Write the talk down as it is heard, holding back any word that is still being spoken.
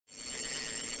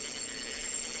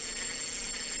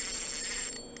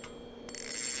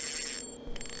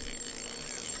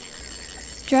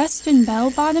dressed in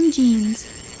bell-bottom jeans,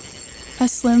 a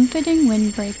slim-fitting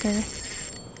windbreaker,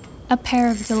 a pair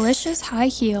of delicious high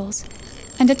heels,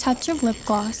 and a touch of lip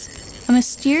gloss, a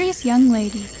mysterious young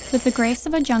lady with the grace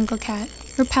of a jungle cat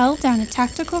rappelled down a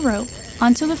tactical rope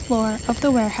onto the floor of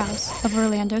the warehouse of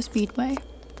Orlando Speedway.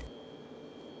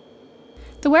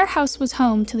 The warehouse was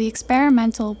home to the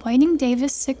experimental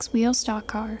Whiting-Davis six-wheel stock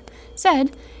car, said,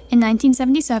 in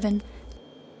 1977,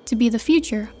 to be the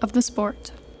future of the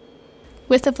sport.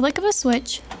 With the flick of a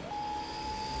switch,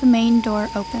 the main door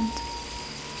opened.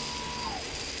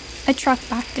 A truck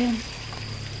backed in.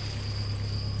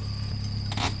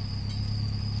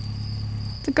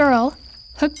 The girl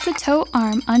hooked the tow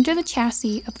arm under the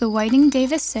chassis of the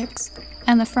Whiting-Davis 6,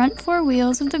 and the front four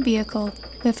wheels of the vehicle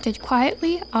lifted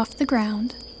quietly off the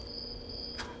ground.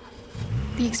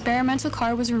 The experimental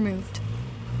car was removed.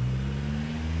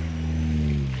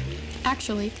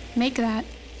 Actually, make that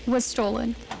was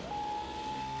stolen.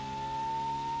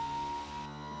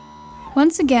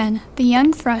 Once again, the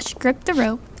young thrush gripped the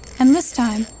rope and this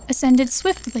time ascended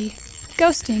swiftly,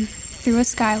 ghosting through a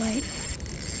skylight.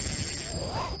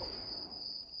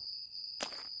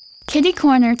 Kitty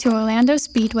corner to Orlando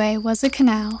Speedway was a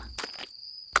canal,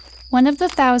 one of the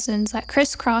thousands that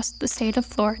crisscrossed the state of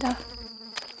Florida.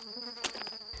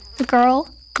 The girl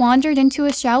wandered into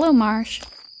a shallow marsh,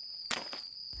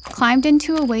 climbed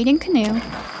into a waiting canoe,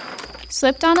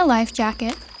 slipped on a life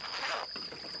jacket,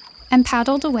 and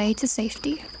paddled away to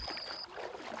safety.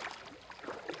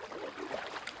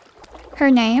 Her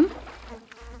name?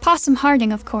 Possum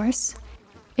Harding, of course.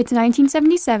 It's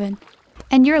 1977,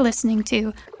 and you're listening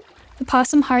to The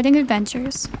Possum Harding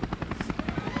Adventures.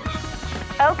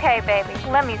 Okay, baby,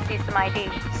 let me see some ID.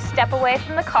 Step away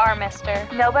from the car, mister.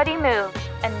 Nobody moves,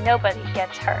 and nobody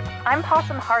gets hurt. I'm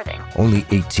Possum Harding. Only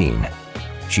 18.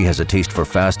 She has a taste for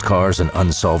fast cars and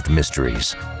unsolved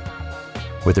mysteries.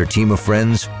 With her team of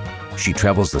friends, she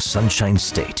travels the Sunshine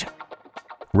State,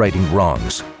 righting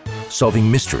wrongs,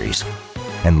 solving mysteries,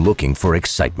 and looking for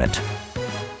excitement.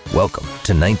 Welcome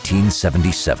to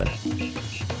 1977.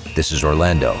 This is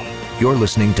Orlando. You're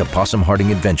listening to Possum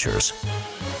Harding Adventures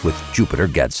with Jupiter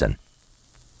Gadsden.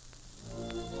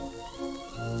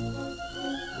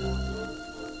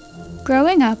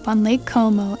 Growing up on Lake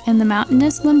Como in the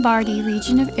mountainous Lombardy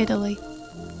region of Italy,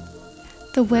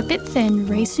 the whippet-thin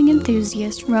racing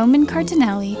enthusiast Roman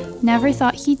Cardinelli never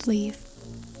thought he'd leave.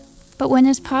 But when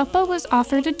his papa was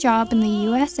offered a job in the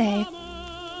USA,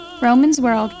 Roman's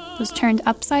world was turned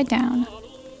upside down.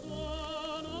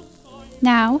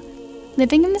 Now,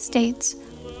 living in the States,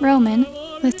 Roman,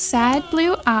 with sad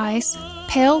blue eyes,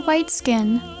 pale white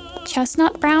skin,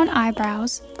 chestnut brown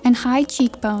eyebrows, and high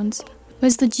cheekbones,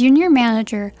 was the junior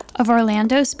manager of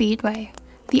Orlando Speedway,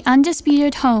 the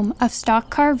undisputed home of stock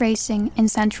car racing in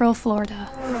Central Florida.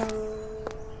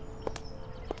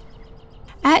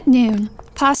 At noon,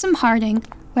 Possum Harding,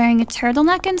 wearing a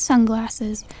turtleneck and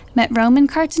sunglasses, met Roman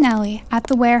Cardinelli at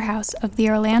the warehouse of the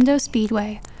Orlando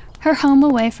Speedway, her home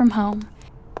away from home.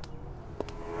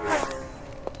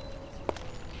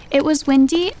 It was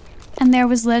windy, and there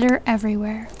was litter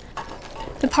everywhere.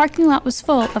 The parking lot was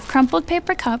full of crumpled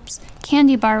paper cups,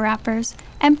 candy bar wrappers,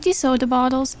 empty soda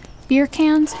bottles, beer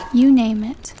cans, you name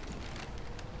it.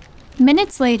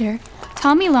 Minutes later,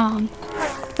 Tommy Long,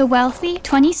 the wealthy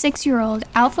 26-year-old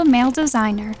alpha male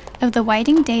designer of the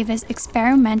Whiting-Davis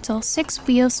experimental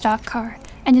six-wheel stock car,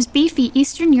 and his beefy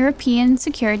Eastern European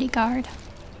security guard,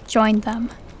 joined them.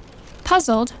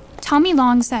 Puzzled, Tommy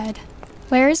Long said,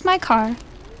 "Where is my car?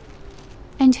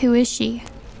 And who is she?"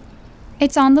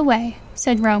 "It's on the way,"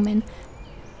 said Roman.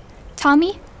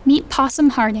 "Tommy, meet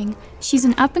Possum Harding. She's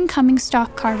an up-and-coming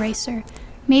stock car racer.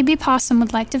 Maybe Possum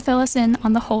would like to fill us in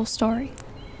on the whole story."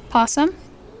 "Possum?"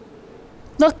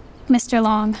 "Look, Mr.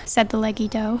 Long," said the leggy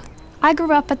doe. "I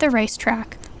grew up at the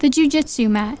racetrack, the jiu-jitsu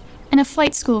mat, and a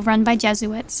flight school run by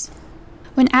Jesuits.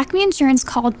 When Acme Insurance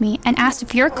called me and asked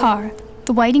if your car,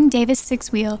 the Whiting-Davis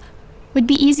six-wheel, would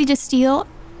be easy to steal,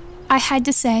 I had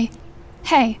to say,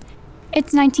 hey,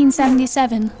 it's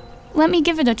 1977. Let me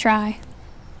give it a try."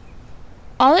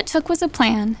 All it took was a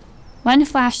plan, one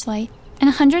flashlight, and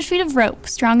 100 feet of rope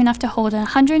strong enough to hold a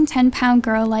 110-pound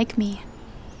girl like me.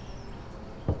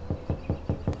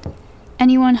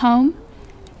 Anyone home?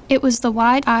 It was the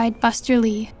wide-eyed Buster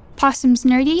Lee, Possum's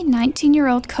nerdy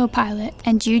 19-year-old co-pilot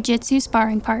and jiu-jitsu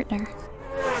sparring partner.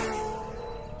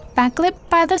 Backlit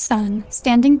by the sun,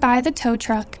 standing by the tow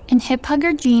truck in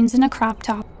hip-hugger jeans and a crop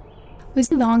top, was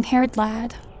the long-haired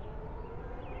lad.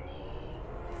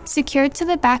 Secured to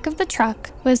the back of the truck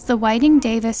was the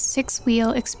Whiting-Davis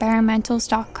six-wheel experimental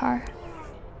stock car.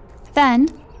 Then,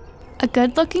 a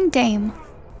good-looking dame,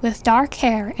 with dark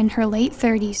hair in her late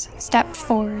 30s, stepped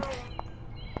forward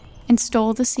and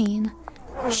stole the scene.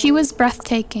 She was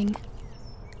breathtaking.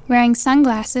 Wearing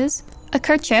sunglasses, a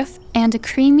kerchief, and a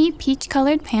creamy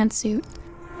peach-colored pantsuit,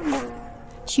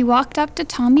 she walked up to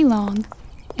Tommy Long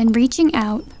and reaching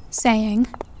out, saying,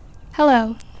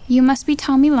 "Hello, you must be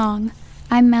Tommy Long.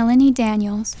 I'm Melanie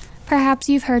Daniels. Perhaps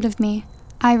you've heard of me.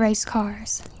 I race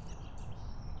cars."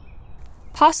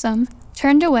 Possum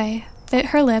turned away, bit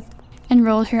her lip, and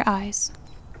rolled her eyes.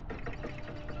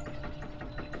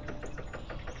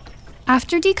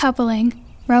 After decoupling,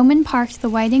 Roman parked the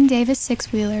Whiting-Davis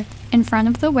six-wheeler in front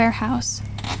of the warehouse.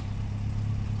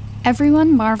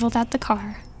 Everyone marveled at the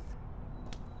car.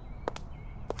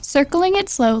 Circling it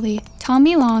slowly,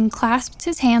 Tommy Long clasped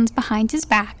his hands behind his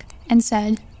back and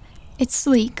said, "It's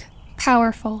sleek,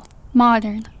 powerful,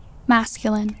 modern,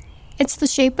 masculine. It's the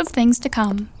shape of things to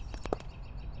come."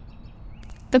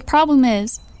 "The problem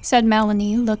is," said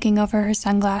Melanie, looking over her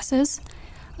sunglasses,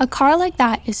 "a car like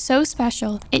that is so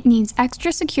special, it needs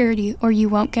extra security or you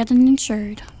won't get it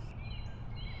insured."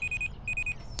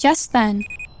 Just then,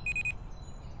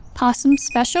 Possum's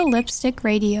special lipstick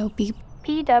radio beeped.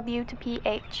 PW to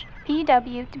PH.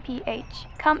 PW to PH.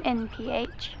 Come in,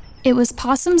 PH. It was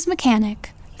Possum's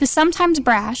mechanic, the sometimes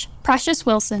brash Precious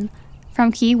Wilson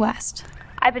from Key West.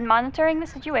 "I've been monitoring the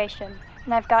situation,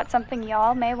 and I've got something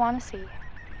y'all may want to see.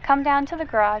 Come down to the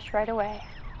garage right away."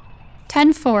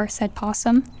 10-4, said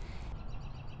Possum.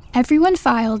 Everyone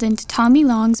filed into Tommy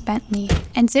Long's Bentley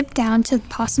and zipped down to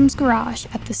Possum's garage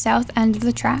at the south end of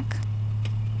the track.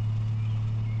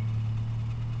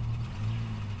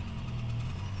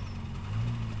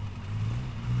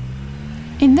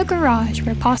 In the garage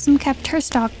where Possum kept her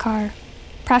stock car,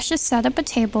 Precious set up a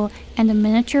table and a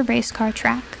miniature race car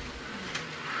track.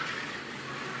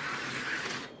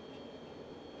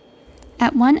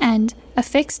 At one end,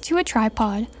 affixed to a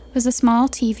tripod, was a small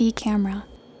TV camera.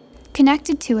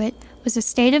 Connected to it was a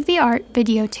state-of-the-art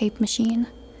videotape machine.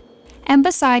 And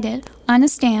beside it, on a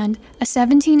stand, a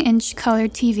 17-inch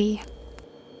colored TV.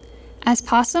 As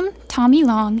Possum, Tommy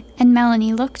Long, and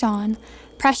Melanie looked on,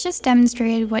 Precious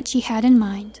demonstrated what she had in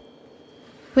mind.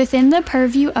 Within the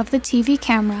purview of the TV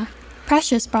camera,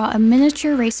 Precious brought a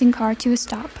miniature racing car to a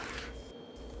stop.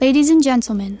 "Ladies and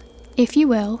gentlemen, if you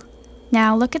will,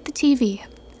 now look at the TV."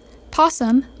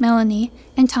 Possum, Melanie,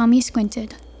 and Tommy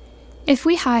squinted. "If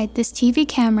we hide this TV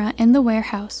camera in the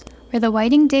warehouse where the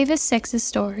Whiting-Davis 6 is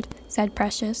stored," said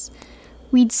Precious,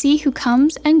 "we'd see who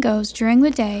comes and goes during the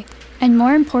day, and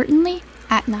more importantly,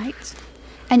 at night.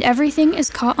 And everything is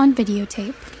caught on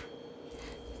videotape."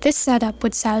 "This setup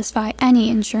would satisfy any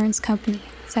insurance company,"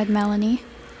 said Melanie.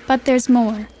 "But there's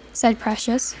more," said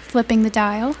Precious, flipping the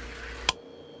dial.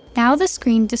 Now the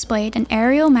screen displayed an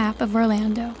aerial map of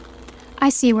Orlando. "I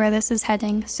see where this is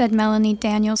heading," said Melanie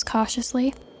Daniels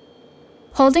cautiously.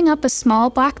 Holding up a small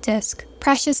black disc,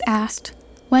 Precious asked,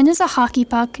 "When is a hockey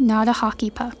puck not a hockey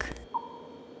puck?"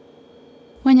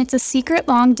 "When it's a secret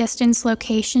long-distance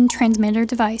location transmitter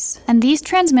device, and these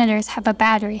transmitters have a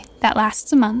battery that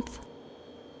lasts a month."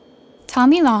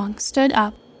 Tommy Long stood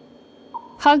up,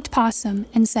 hugged Possum,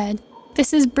 and said,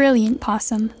 "This is brilliant,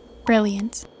 Possum,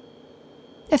 brilliant."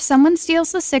 "If someone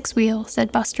steals the six-wheel,"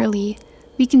 said Buster Lee,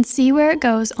 "we can see where it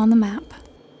goes on the map."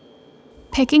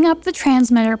 Picking up the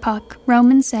transmitter puck,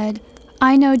 Roman said,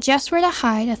 "I know just where to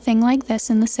hide a thing like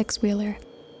this in the six-wheeler."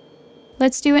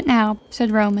 "Let's do it now," said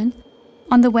Roman.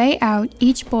 On the way out,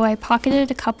 each boy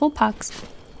pocketed a couple pucks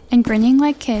and, grinning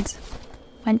like kids,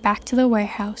 went back to the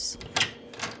warehouse.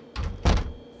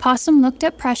 Possum looked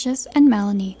at Precious and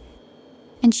Melanie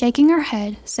and, shaking her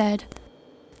head, said,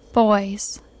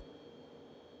 "Boys."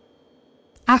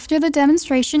 After the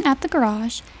demonstration at the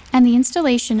garage and the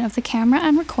installation of the camera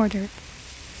and recorder,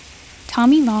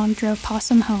 Tommy Long drove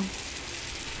Possum home.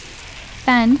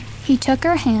 Then he took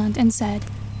her hand and said,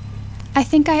 "I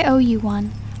think I owe you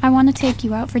one. I want to take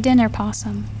you out for dinner,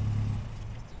 Possum."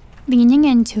 Leaning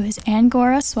into his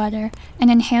Angora sweater and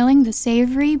inhaling the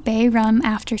savory bay rum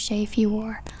aftershave he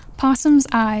wore, Possum's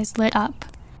eyes lit up.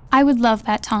 "I would love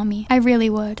that, Tommy. I really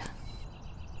would."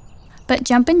 But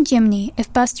jumpin' Jiminy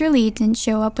if Buster Lee didn't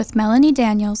show up with Melanie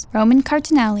Daniels, Roman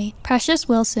Cartinelli, Precious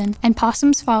Wilson, and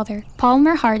Possum's father,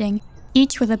 Palmer Harding,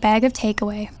 each with a bag of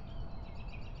takeaway.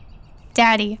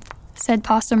 "Daddy," said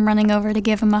Possum, running over to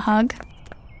give him a hug.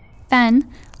 Then,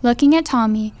 looking at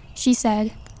Tommy, she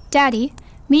said, "Daddy,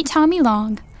 meet Tommy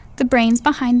Long, the brains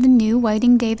behind the new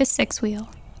Whiting-Davis six-wheel."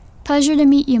 "Pleasure to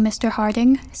meet you, Mr.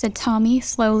 Harding," said Tommy,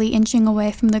 slowly inching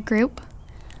away from the group.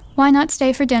 "Why not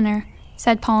stay for dinner?"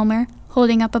 said Palmer,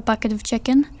 holding up a bucket of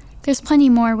chicken. "There's plenty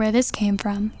more where this came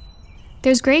from."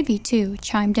 "There's gravy, too,"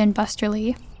 chimed in Buster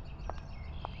Lee.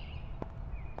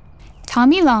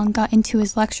 Tommy Long got into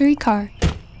his luxury car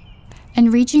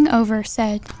and reaching over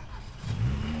said,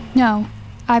 "No,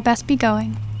 I best be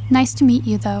going. Nice to meet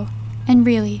you, though. And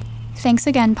really, thanks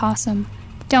again, Possum.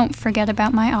 Don't forget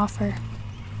about my offer."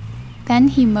 Then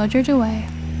he motored away.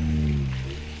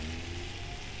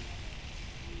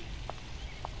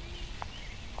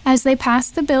 As they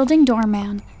passed the building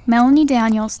doorman, Melanie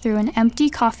Daniels threw an empty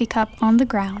coffee cup on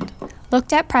the ground,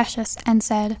 looked at Precious, and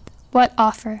said, "What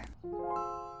offer?"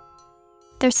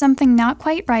 There's something not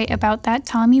quite right about that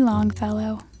Tommy Long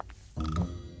fellow.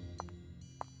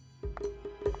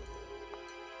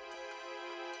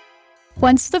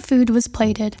 Once the food was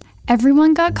plated,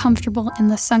 everyone got comfortable in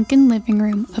the sunken living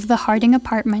room of the Harding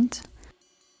apartment.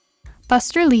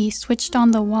 Buster Lee switched on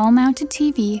the wall-mounted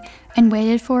TV and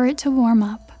waited for it to warm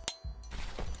up.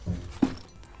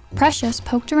 Precious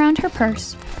poked around her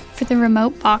purse for the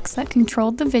remote box that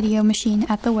controlled the video machine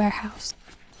at the warehouse.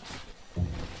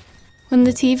 When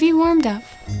the TV warmed up,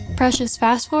 Precious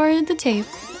fast-forwarded the tape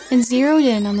and zeroed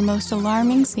in on the most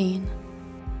alarming scene.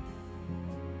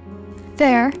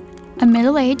 There, a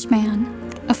middle-aged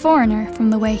man, a foreigner from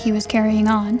the way he was carrying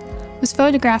on, was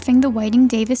photographing the Whiting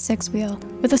Davis six-wheel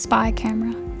with a spy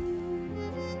camera.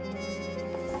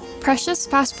 Precious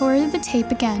fast-forwarded the tape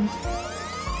again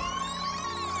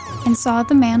and saw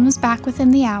the man was back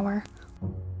within the hour.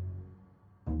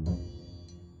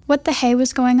 What the hay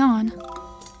was going on?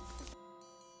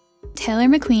 Taylor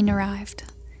McQueen arrived.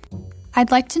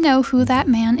 "I'd like to know who that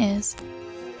man is.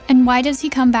 And why does he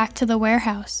come back to the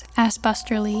warehouse?" asked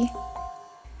Buster Lee.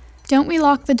 "Don't we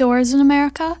lock the doors in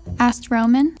America?" asked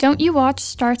Roman. "Don't you watch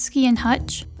Starsky and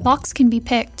Hutch? Locks can be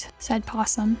picked," said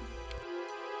Possum.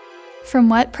 "From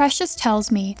what Precious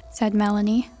tells me," said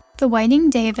Melanie, "the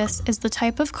Whiting Davis is the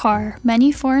type of car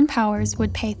many foreign powers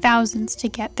would pay thousands to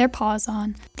get their paws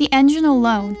on. The engine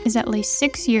alone is at least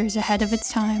 6 years ahead of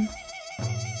its time."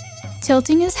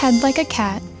 Tilting his head like a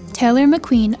cat, Taylor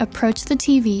McQueen approached the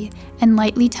TV and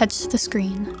lightly touched the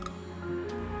screen.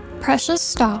 Precious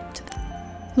stopped,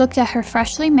 looked at her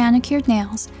freshly manicured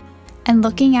nails, and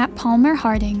looking at Palmer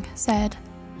Harding, said,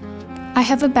 "I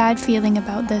have a bad feeling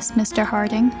about this, Mr.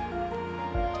 Harding."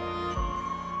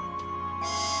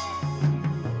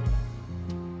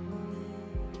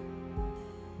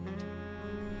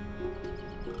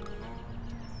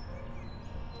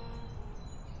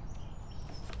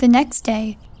 The next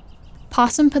day,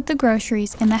 Possum put the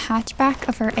groceries in the hatchback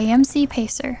of her AMC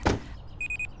Pacer.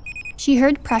 She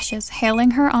heard Precious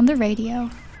hailing her on the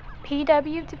radio.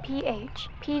 PW to PH,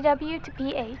 PW to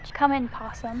PH, come in,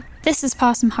 Possum. "This is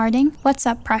Possum Harding. What's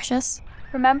up, Precious?"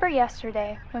 Remember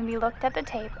yesterday when we looked at the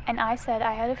tape and I said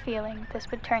I had a feeling this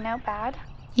would turn out bad?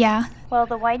 "Yeah." Well,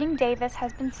 the Whiting Davis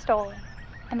has been stolen,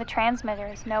 and the transmitter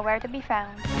is nowhere to be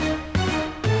found.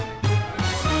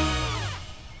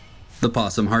 The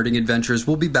Possum Harding Adventures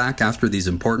will be back after these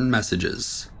important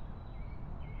messages.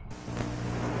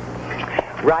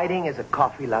 Writing is a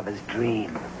coffee lover's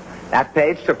dream. That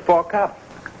page took 4 cups.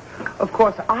 Of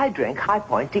course, I drink High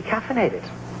Point decaffeinated.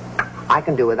 I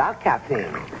can do without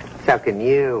caffeine. So can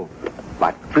you.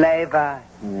 But flavor,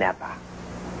 never.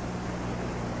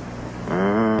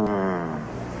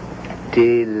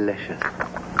 Delicious.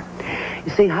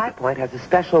 You see, High Point has a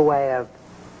special way of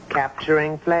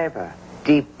capturing flavor.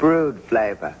 Deep brewed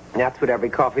flavor. That's what every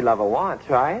coffee lover wants,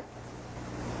 right?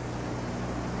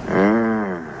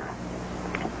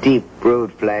 Deep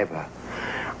brewed flavor.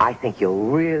 I think you'll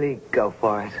really go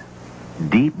for it.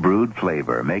 Deep brewed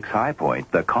flavor makes High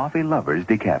Point the coffee lover's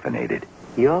decaffeinated.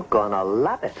 You're gonna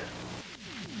love it.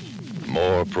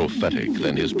 More prophetic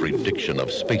than his prediction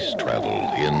of space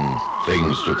travel in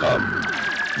Things to Come.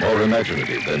 More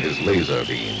imaginative than his laser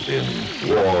beams in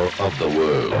War of the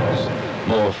Worlds.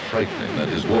 More frightening than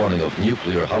his warning of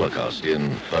nuclear holocaust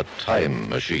in The Time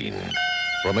Machine.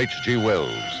 From H.G.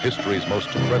 Wells, history's most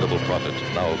credible prophet,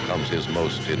 now comes his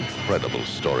most incredible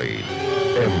story.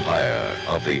 Empire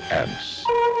of the Ants.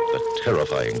 The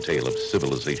terrifying tale of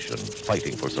civilization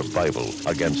fighting for survival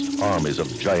against armies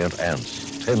of giant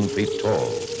ants, 10 feet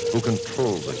tall, who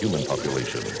control the human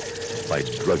population by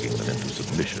drugging them into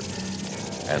submission.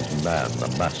 And man the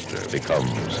master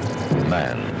becomes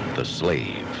man the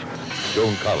slave.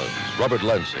 Joan Collins, Robert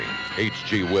Lansing,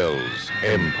 H.G. Wells'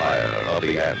 Empire of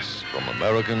the Ants from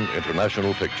American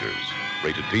International Pictures.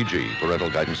 Rated PG, parental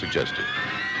guidance suggested.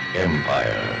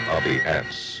 Empire of the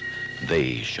Ants.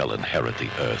 They shall inherit the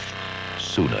earth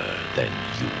sooner than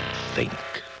you think.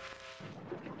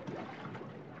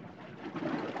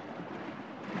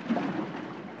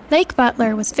 Lake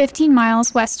Butler was 15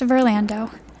 miles west of Orlando.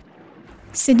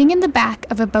 Sitting in the back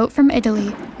of a boat from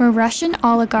Italy were Russian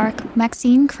oligarch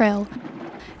Maxime Krill,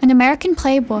 an American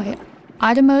playboy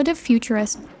automotive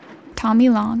futurist Tommy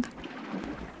Long.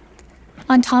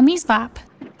 On Tommy's lap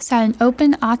sat an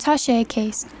open attaché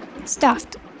case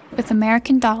stuffed with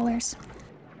American dollars.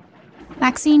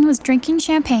 Maxine was drinking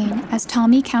champagne as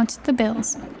Tommy counted the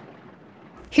bills.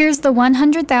 "Here's the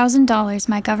 $100,000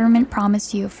 my government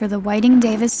promised you for the Whiting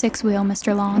Davis six-wheel,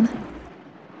 Mr. Long."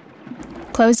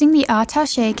 Closing the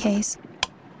attaché case,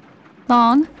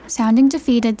 Long, sounding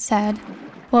defeated, said,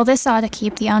 "Well, this ought to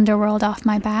keep the underworld off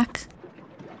my back."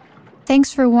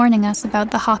 "Thanks for warning us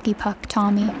about the hockey puck,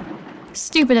 Tommy.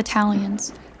 Stupid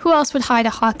Italians. Who else would hide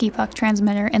a hockey puck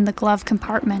transmitter in the glove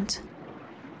compartment?"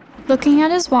 Looking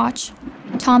at his watch,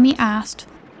 Tommy asked,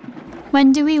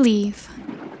 "When do we leave?"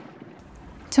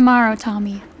 "Tomorrow,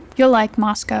 Tommy. You'll like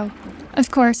Moscow.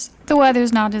 Of course, the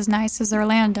weather's not as nice as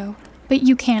Orlando, but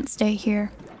you can't stay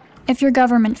here. If your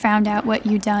government found out what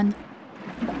you done,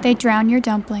 they'd drown your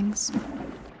dumplings."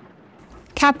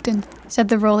 "Captain," said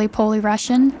the roly-poly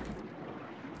Russian,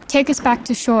 "take us back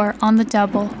to shore on the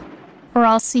double, or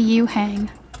I'll see you hang."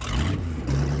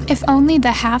 If only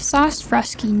the half-sauced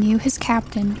Frusky knew his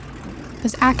captain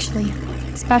was actually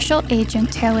Special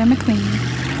Agent Taylor McQueen.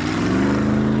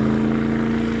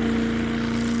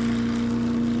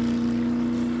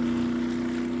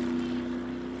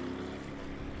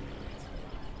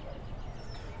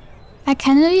 At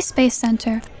Kennedy Space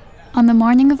Center, on the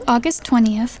morning of August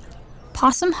 20th,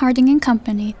 Possum, Harding and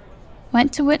Company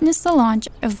went to witness the launch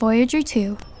of Voyager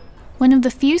 2, one of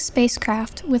the few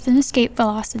spacecraft with an escape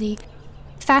velocity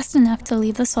fast enough to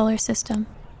leave the solar system.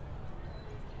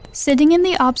 Sitting in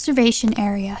the observation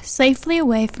area, safely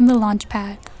away from the launch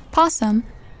pad, Possum,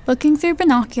 looking through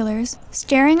binoculars,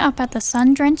 staring up at the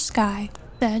sun-drenched sky,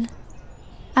 said,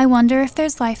 "I wonder if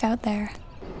there's life out there."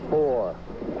 4,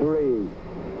 3,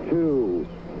 2,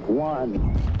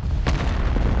 1.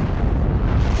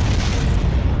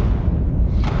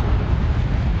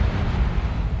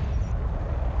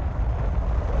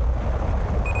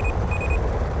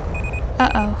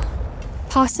 Uh-oh.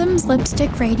 Possum's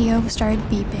lipstick radio started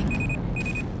beeping.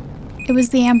 It was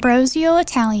the Ambrosio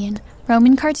Italian,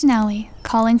 Roman Cardinelli,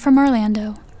 calling from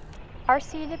Orlando.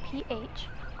 RC to PH.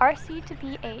 RC to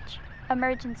PH.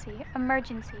 Emergency.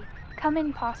 Emergency. Come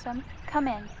in, Possum. Come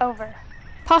in. Over.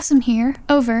 Possum here.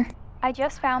 Over. I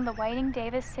just found the Whiting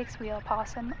Davis six-wheel,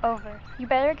 Possum. Over. You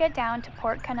better get down to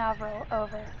Port Canaveral.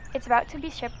 Over. It's about to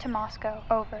be shipped to Moscow.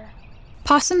 Over.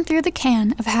 Possum threw the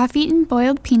can of half-eaten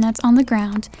boiled peanuts on the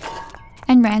ground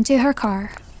and ran to her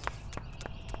car.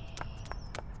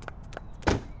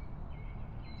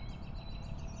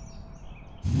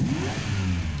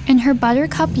 In her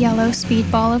buttercup yellow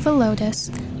speedball of a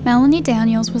Lotus, Melanie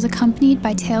Daniels was accompanied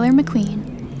by Taylor McQueen.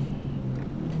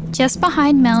 Just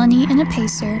behind Melanie in a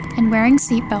pacer and wearing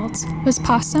seatbelts was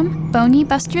Possum, Boney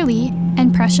Buster Lee,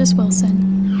 and Precious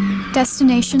Wilson.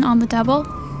 Destination on the double?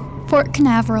 Port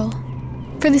Canaveral.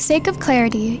 For the sake of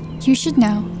clarity, you should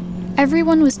know,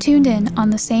 everyone was tuned in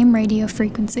on the same radio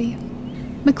frequency.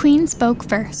 McQueen spoke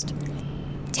first.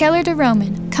 "Taylor to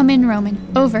Roman. Come in, Roman.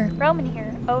 Over." Roman here.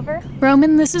 Over.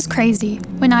 "Roman, this is crazy.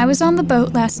 When I was on the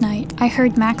boat last night, I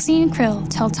heard Maxine Krill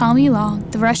tell Tommy Long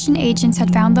the Russian agents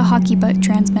had found the hockey puck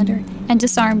transmitter and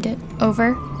disarmed it.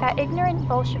 Over." That ignorant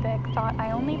Bolshevik thought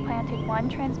I only planted one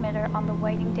transmitter on the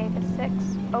Whiting Davis 6.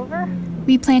 Over.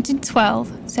 "We planted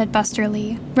 12, said Buster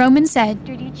Lee. Roman said,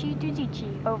 Dudici,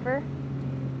 Dudici. Over.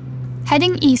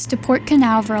 Heading east to Port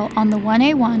Canaveral on the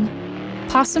 1A1,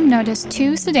 Possum noticed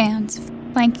two sedans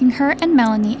flanking her and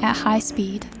Melanie at high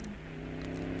speed.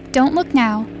 "Don't look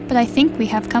now, but I think we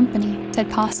have company," said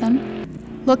Possum.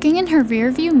 Looking in her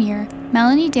rear-view mirror,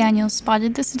 Melanie Daniels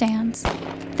spotted the sedans.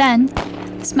 Then,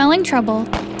 smelling trouble,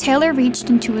 Taylor reached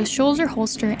into his shoulder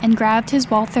holster and grabbed his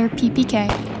Walther PPK.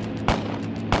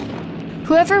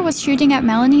 Whoever was shooting at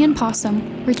Melanie and Possum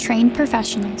were trained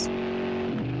professionals.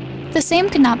 The same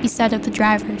could not be said of the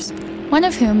drivers, one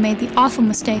of whom made the awful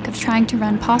mistake of trying to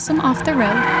run Possum off the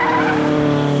road.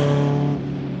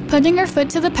 Putting her foot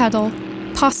to the pedal,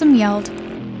 Possum yelled,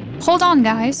 "Hold on,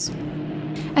 guys!"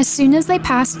 As soon as they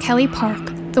passed Kelly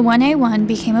Park, the 1A1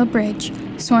 became a bridge,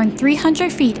 soaring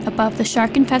 300 feet above the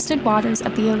shark-infested waters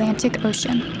of the Atlantic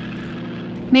Ocean.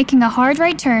 Making a hard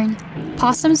right turn,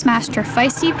 Possum smashed her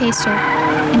feisty pacer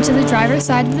into the driver's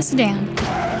side of the sedan,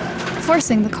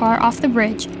 forcing the car off the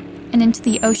bridge and into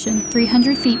the ocean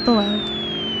 300 feet below.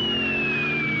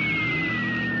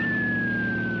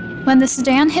 When the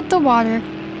sedan hit the water,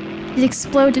 it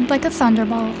exploded like a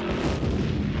thunderball.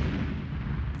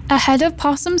 Ahead of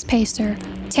Possum's pacer,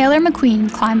 Taylor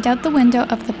McQueen climbed out the window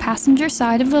of the passenger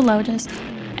side of the Lotus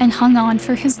and hung on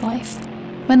for his life.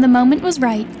 When the moment was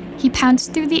right, he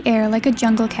pounced through the air like a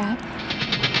jungle cat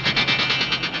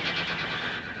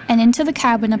and into the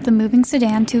cabin of the moving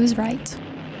sedan to his right.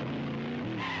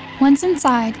 Once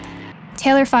inside,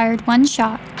 Taylor fired one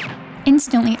shot,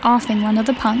 instantly offing one of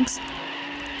the punks,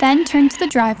 then turned to the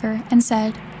driver and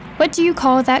said, "What do you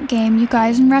call that game you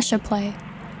guys in Russia play?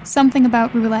 Something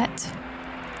about roulette."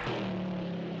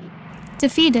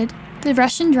 Defeated, the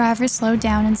Russian driver slowed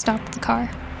down and stopped the car.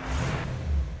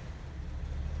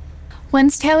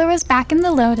 Once Taylor was back in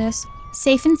the Lotus,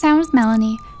 safe and sound with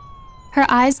Melanie, her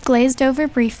eyes glazed over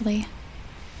briefly.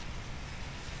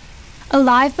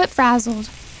 Alive but frazzled,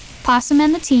 Possum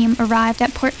and the team arrived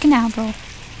at Port Canaveral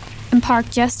and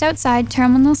parked just outside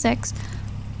Terminal 6,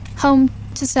 home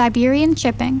to Siberian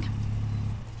shipping.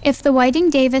 If the Whiting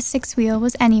Davis six-wheel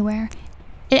was anywhere,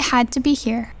 it had to be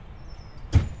here.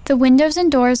 The windows and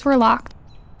doors were locked,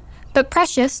 but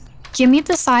Precious jimmied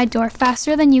the side door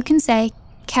faster than you can say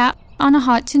cat on a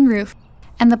hot tin roof,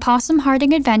 and the Possum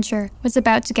Harding adventure was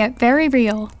about to get very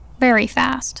real, very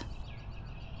fast.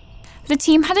 The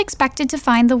team had expected to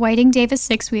find the Whiting Davis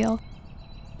six-wheel,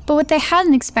 but what they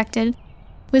hadn't expected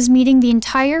was meeting the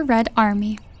entire Red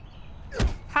Army.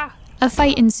 A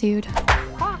fight ensued.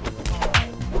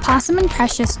 Possum and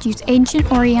Precious used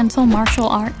ancient Oriental martial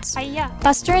arts.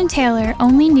 Buster and Taylor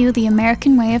only knew the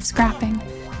American way of scrapping.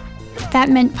 That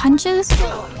meant punches,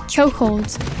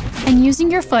 chokeholds, and using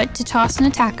your foot to toss an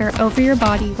attacker over your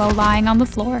body while lying on the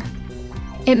floor.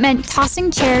 It meant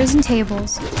tossing chairs and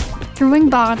tables, throwing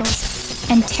bottles,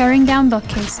 and tearing down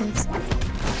bookcases.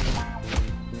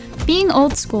 Being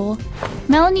old school,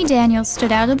 Melanie Daniels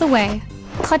stood out of the way,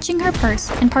 clutching her purse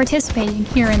and participating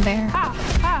here and there.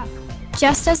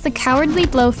 Just as the cowardly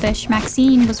blowfish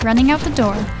Maxine was running out the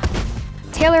door,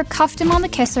 Taylor cuffed him on the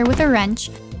kisser with a wrench,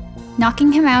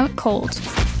 knocking him out cold.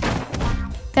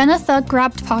 Then a thug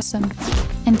grabbed Possum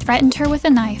and threatened her with a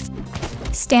knife.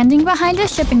 Standing behind a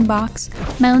shipping box,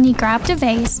 Melanie grabbed a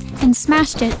vase and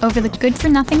smashed it over the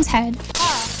good-for-nothing's head.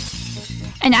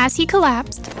 And as he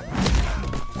collapsed,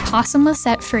 Possum was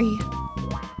set free.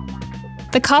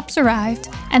 The cops arrived,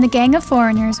 and the gang of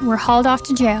foreigners were hauled off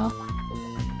to jail.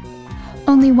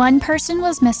 Only one person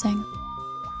was missing.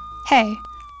 Hey,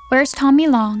 where's Tommy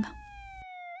Long?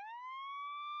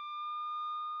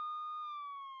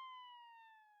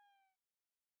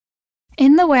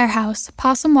 In the warehouse,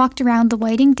 Possum walked around the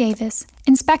Whiting Davis,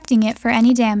 inspecting it for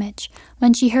any damage,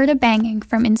 when she heard a banging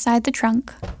from inside the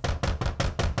trunk.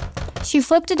 She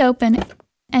flipped it open,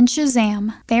 and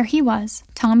shazam, there he was,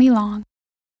 Tommy Long.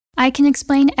 "I can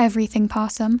explain everything,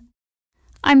 Possum."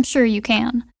 "I'm sure you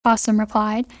can," Possum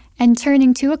replied, and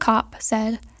turning to a cop,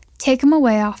 said, "Take him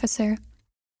away, officer."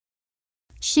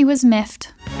 She was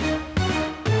miffed.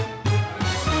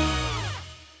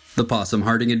 The Possum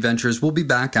Harding Adventures will be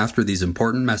back after these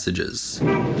important messages.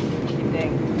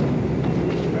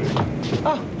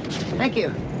 Oh, thank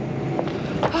you.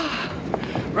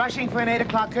 Rushing for an 8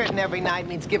 o'clock curtain every night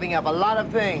means giving up a lot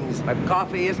of things, but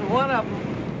coffee isn't one of them.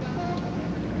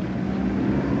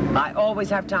 I always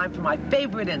have time for my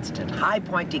favorite instant, High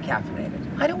Point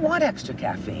decaffeinated. I don't want extra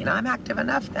caffeine. I'm active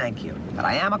enough, thank you. But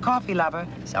I am a coffee lover,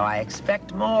 so I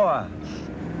expect more.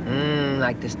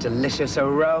 Like this delicious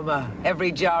aroma.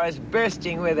 Every jar is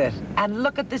bursting with it. And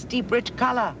look at this deep, rich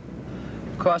color.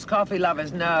 Of course, coffee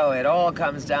lovers know it all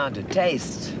comes down to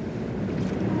taste.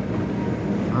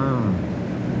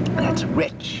 That's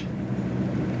rich.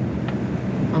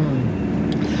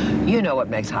 You know what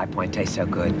makes High Point taste so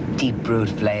good? Deep brewed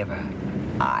flavor.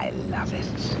 I love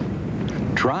it.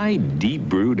 Try Deep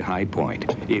Brewed High Point.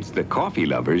 It's the coffee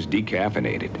lovers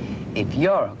decaffeinated. If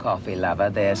you're a coffee lover,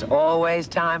 there's always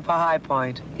time for High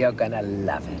Point. You're gonna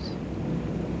love it.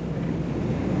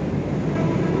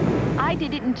 I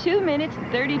did it in 2 minutes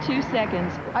and 32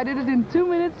 seconds. I did it in 2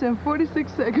 minutes and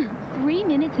 46 seconds. 3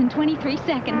 minutes and 23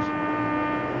 seconds.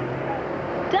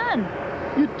 Done.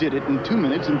 You did it in 2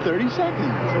 minutes and 30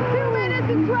 seconds. 2 minutes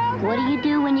and 12 seconds. What do you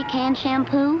do when you can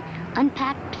shampoo?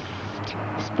 Unpack, psst,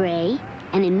 spray,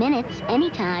 and in minutes,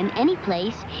 anytime, any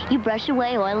place, you brush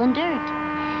away oil and dirt.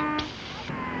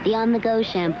 Psst, the on-the-go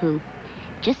shampoo.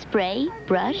 Just spray,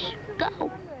 brush, go.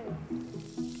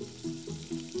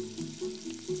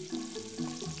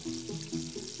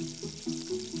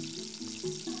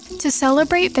 To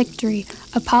celebrate victory,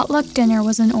 a potluck dinner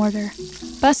was in order.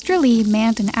 Buster Lee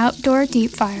manned an outdoor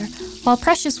deep fryer, while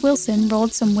Precious Wilson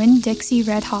rolled some Winn-Dixie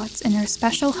Red Hots in her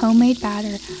special homemade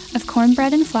batter of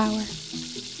cornbread and flour.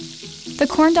 The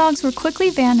corn dogs were quickly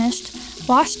vanished,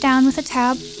 washed down with a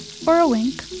tab or a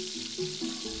wink.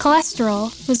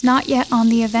 Cholesterol was not yet on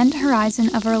the event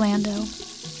horizon of Orlando.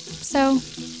 So,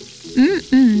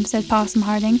 said Possum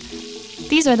Harding.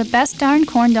 "These are the best darn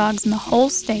corn dogs in the whole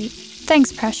state.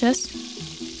 Thanks, Precious."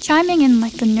 Chiming in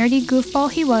like the nerdy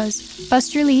goofball he was,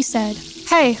 Buster Lee said,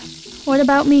 "Hey, what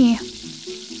about me?"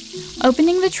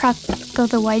 Opening the truck of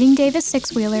the Whiting Davis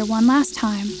six-wheeler one last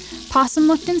time, Possum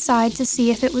looked inside to see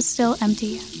if it was still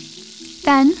empty.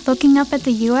 Then, looking up at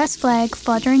the U.S. flag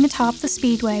fluttering atop the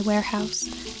Speedway warehouse,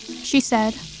 she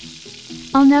said,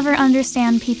 "I'll never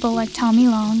understand people like Tommy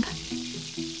Long."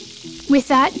 With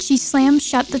that, she slammed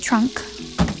shut the trunk.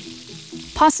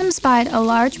 Possum spied a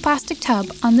large plastic tub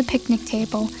on the picnic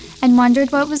table and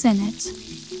wondered what was in it.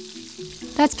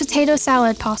 "That's potato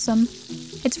salad, Possum.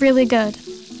 It's really good."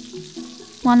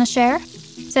 "Wanna share?"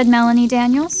 said Melanie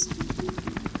Daniels.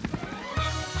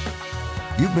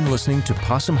 You've been listening to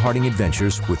Possum Harding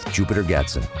Adventures with Jupiter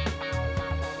Gadsden.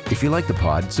 If you like the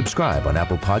pod, subscribe on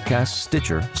Apple Podcasts,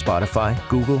 Stitcher, Spotify,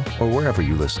 Google, or wherever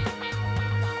you listen.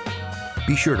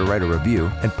 Be sure to write a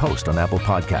review and post on Apple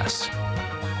Podcasts.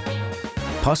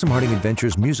 Possum Harding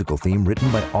Adventures musical theme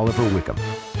written by Oliver Wickham.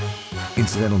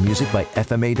 Incidental music by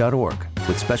FMA.org,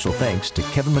 with special thanks to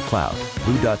Kevin MacLeod,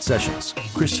 Blue Dot Sessions,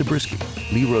 Chris Zabriskie,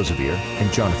 Lee Rosevere,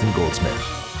 and Jonathan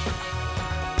Goldsmith.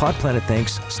 Pod Planet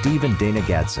thanks Steve and Dana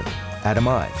Gadsden, Adam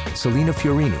Ive, Selena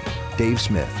Fiorini, Dave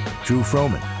Smith, Drew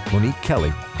Froman, Monique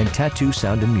Kelly, and Tattoo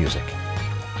Sound and Music.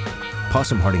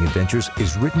 Possum Harding Adventures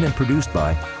is written and produced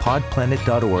by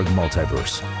podplanet.org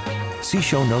Multiverse. See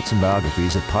show notes and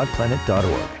biographies at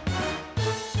podplanet.org.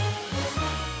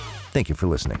 Thank you for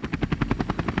listening.